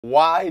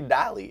Why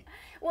Dolly?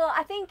 Well,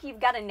 I think you've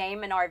got to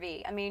name an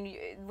RV. I mean,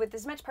 with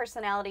as much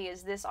personality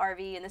as this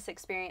RV and this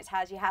experience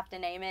has, you have to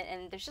name it,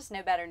 and there's just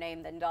no better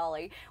name than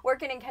Dolly.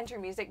 Working in country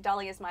music,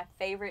 Dolly is my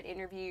favorite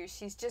interview.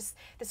 She's just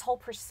this whole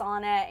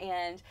persona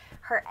and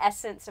her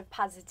essence of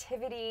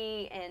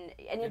positivity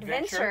and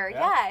adventure.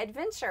 Yeah,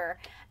 adventure.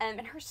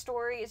 And her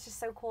story is just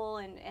so cool,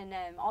 and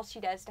all she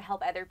does to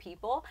help other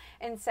people.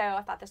 And so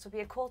I thought this would be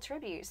a cool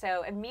tribute.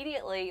 So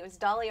immediately it was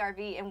Dolly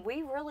RV, and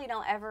we really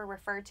don't ever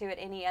refer to it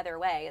any other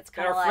way. It's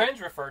kind of like... our friends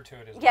refer to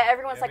it. Yeah,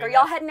 everyone's like, "Are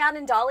y'all heading out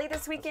in Dolly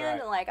this weekend?" Right.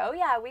 And like, "Oh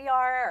yeah, we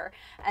are."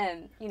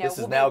 You know, this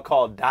is now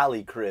called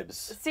Dolly Cribs.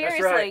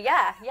 Seriously, right.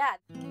 Yeah.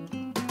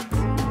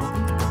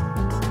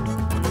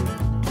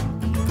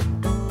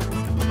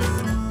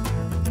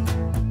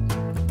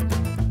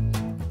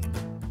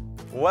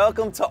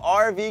 Welcome to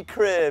RV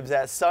Cribs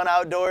at Sun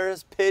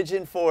Outdoors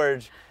Pigeon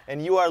Forge,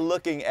 and you are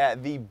looking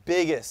at the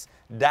biggest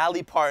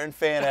Dolly Parton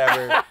fan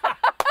ever.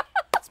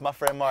 It's my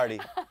friend Marty.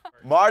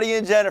 Marty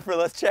and Jennifer,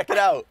 let's check it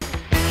out.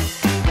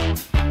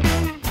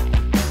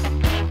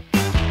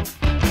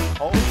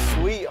 Home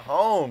sweet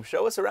home.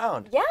 Show us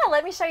around. Yeah,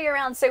 let me show you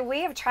around. So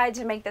we have tried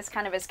to make this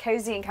kind of as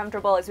cozy and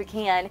comfortable as we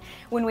can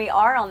when we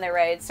are on the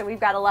road. So we've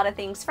got a lot of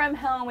things from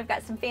home. We've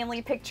got some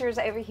family pictures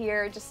over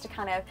here just to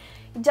kind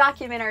of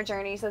document our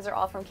journeys. Those are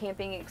all from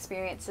camping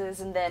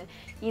experiences. And then,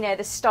 you know,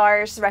 the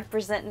stars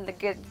representing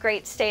the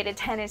great state of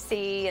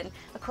Tennessee. And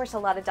of course, a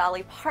lot of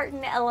Dolly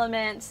Parton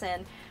elements.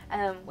 And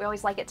we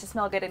always like it to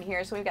smell good in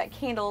here. So we've got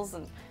candles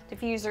and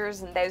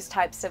diffusers and those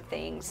types of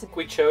things.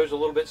 We chose a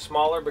little bit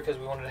smaller because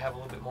we wanted to have a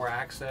little bit more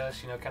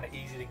access, you know, kind of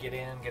easy to get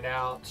in, get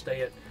out,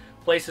 stay at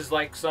places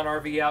like Sun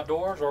RV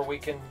Outdoors, or we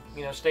can,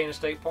 you know, stay in a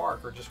state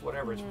park or just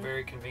whatever. It's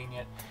very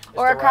convenient. It's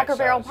or a Cracker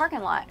Barrel parking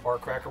lot. Or a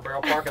Cracker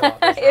Barrel parking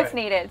lot. That's if right.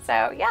 needed.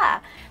 So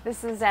yeah,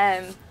 this is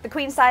the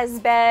queen size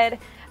bed.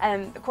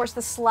 Of course,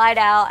 the slide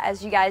out,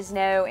 as you guys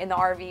know, in the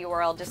RV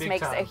world just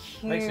makes a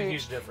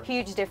huge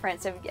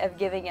difference of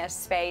giving us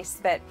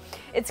space. But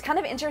it's kind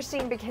of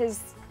interesting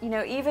because, you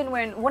know, even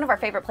when one of our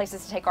favorite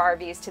places to take our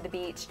RV is to the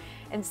beach,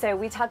 and so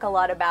we talk a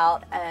lot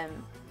about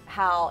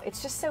how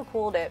it's just so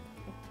cool to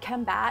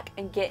come back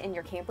and get in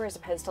your camper as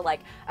opposed to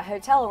like a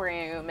hotel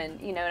room and,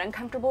 you know, an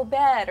uncomfortable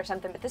bed or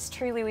something. But this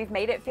truly, we've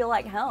made it feel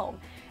like home,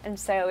 and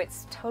so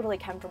it's totally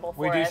comfortable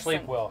for us. We do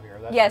sleep well here.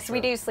 That's yes, for sure.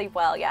 we do sleep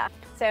well. Yeah.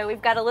 So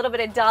we've got a little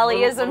bit of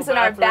Dollyisms in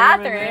our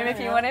bathroom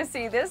if you want to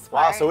see this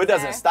part. Wow, so it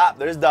doesn't stop.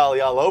 There's Dolly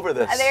all over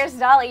this. There's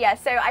Dolly, yeah.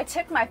 So I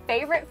took my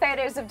favorite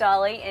photos of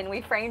Dolly and we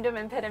framed them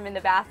and put them in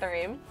the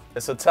bathroom.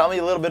 So tell me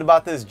a little bit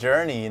about this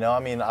journey. You know, I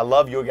mean, I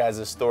love your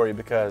guys' story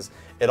because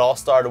it all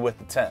started with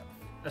the tent.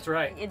 That's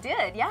right. It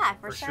did, yeah,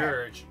 for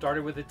sure. It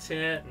started with a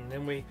tent, and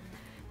then we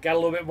got a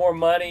little bit more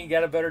money,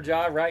 got a better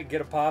job, right?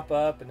 Get a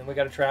pop-up, and then we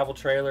got a travel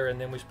trailer, and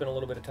then we spent a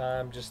little bit of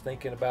time just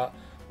thinking about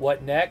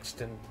what next,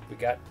 and we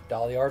got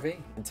Dolly RV.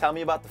 And tell me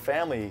about the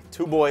family.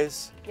 2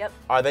 boys. Yep.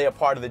 Are they a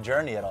part of the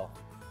journey at all?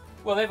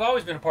 Well, they've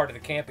always been a part of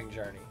the camping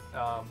journey.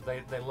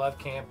 They love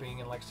camping,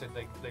 and like I said,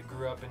 they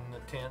grew up in the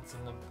tents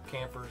and the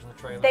campers and the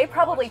trailers. They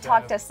probably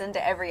talked us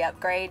into every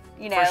upgrade.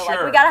 You know, For like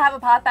sure. we got to have a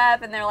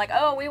pop-up, and they're like,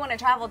 oh, we want a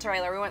travel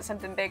trailer, we want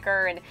something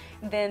bigger. And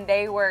then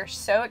they were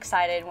so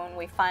excited when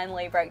we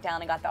finally broke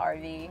down and got the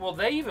RV. Well,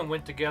 they even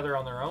went together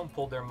on their own,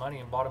 pulled their money,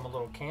 and bought them a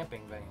little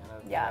camping van.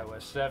 You know,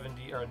 a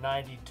 70 or a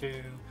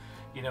 92.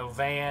 You know,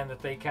 van that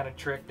they kind of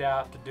tricked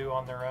out to do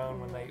on their own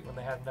when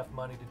they had enough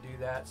money to do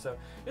that. So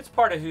it's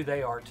part of who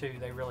they are too.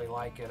 They really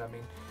like it. I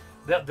mean,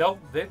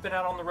 they've been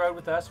out on the road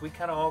with us. We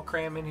kind of all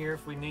cram in here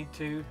if we need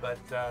to, but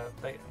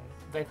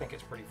they think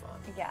it's pretty fun.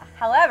 Yeah.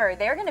 However,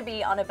 they're going to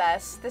be on a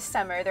bus this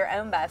summer, their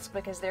own bus,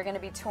 because they're going to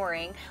be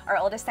touring. Our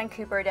oldest son,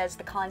 Cooper, does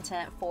the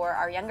content for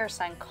our younger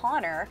son,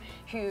 Connor,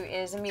 who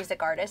is a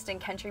music artist in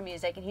country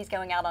music, and he's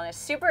going out on a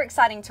super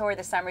exciting tour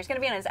this summer. He's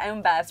going to be on his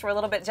own bus. We're a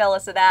little bit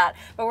jealous of that,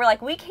 but we're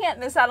like, we can't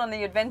miss out on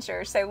the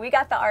adventure. So we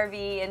got the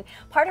RV, and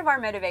part of our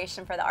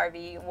motivation for the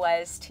RV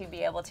was to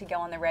be able to go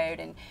on the road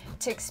and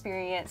to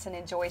experience and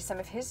enjoy some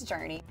of his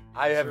journey.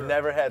 I have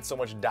never had so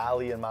much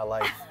Dolly in my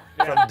life.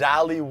 From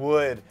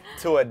Dollywood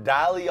to a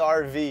Dolly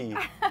RV.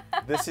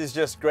 This is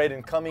just great,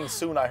 and coming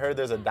soon I heard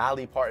there's a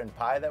Dolly Parton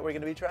pie that we're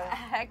going to be trying.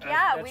 Heck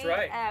yeah, That's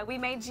right. We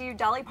made you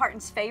Dolly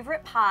Parton's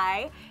favorite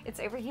pie.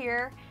 It's over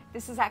here.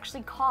 This is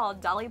actually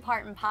called Dolly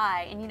Parton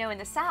pie, and you know, in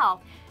the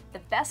South, the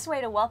best way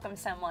to welcome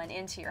someone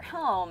into your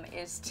home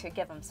is to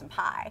give them some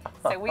pie.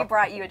 So we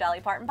brought you a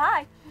Dolly Parton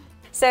pie.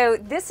 So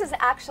this is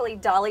actually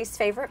Dolly's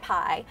favorite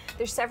pie.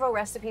 There's several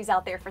recipes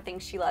out there for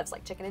things she loves,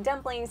 like chicken and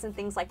dumplings and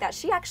things like that.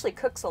 She actually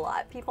cooks a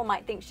lot. People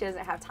might think she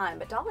doesn't have time,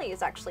 but Dolly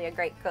is actually a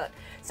great cook.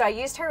 So I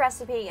used her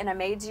recipe and I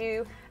made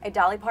you a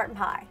Dolly Parton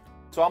pie.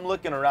 So I'm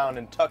looking around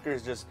and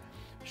Tucker's just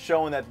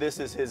showing that this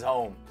is his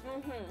home.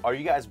 Are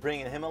you guys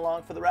bringing him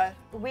along for the ride?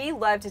 We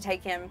love to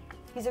take him.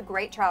 He's a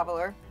great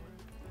traveler.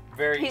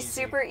 He's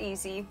super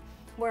easy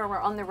when we're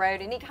on the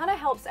road, and he kind of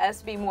helps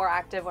us be more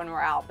active when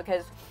we're out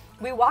because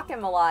we walk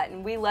him a lot,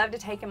 and we love to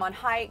take him on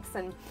hikes,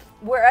 and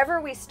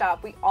wherever we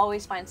stop, we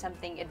always find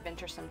something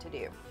adventuresome to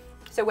do.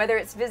 So whether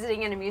it's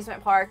visiting an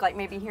amusement park, like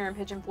maybe here in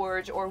Pigeon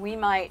Forge, or we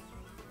might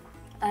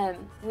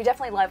We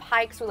definitely love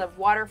hikes, we love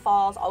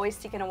waterfalls, always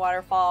seeking a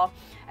waterfall,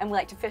 and we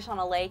like to fish on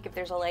a lake if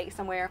there's a lake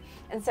somewhere.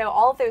 And so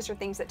all of those are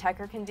things that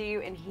Tucker can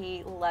do, and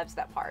he loves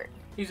that part.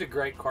 He's a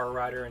great car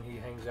rider, and he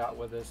hangs out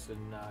with us,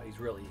 and he's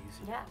really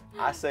easy. Yeah.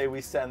 I say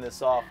we send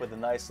this off with a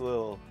nice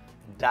little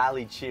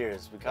Dolly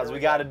cheers, because we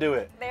got to do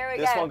it. There we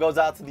go. This one goes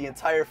out to the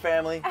entire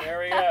family. There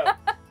we go.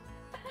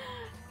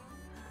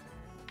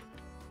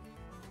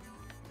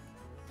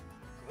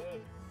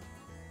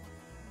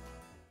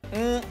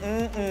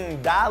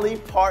 Dolly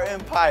Parton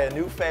pie, a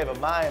new fave of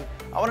mine.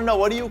 I want to know,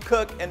 what do you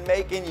cook and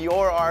make in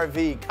your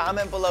RV?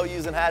 Comment below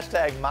using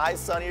hashtag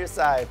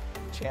MySunnyYourSide.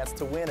 Chance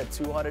to win a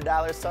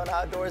 $200 Sun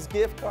Outdoors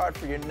gift card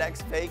for your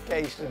next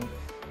vacation.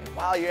 And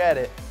while you're at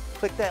it,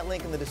 click that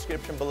link in the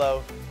description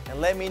below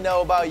and let me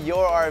know about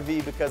your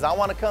RV, because I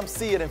want to come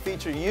see it and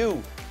feature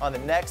you on the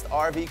next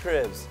RV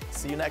Cribs.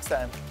 See you next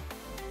time.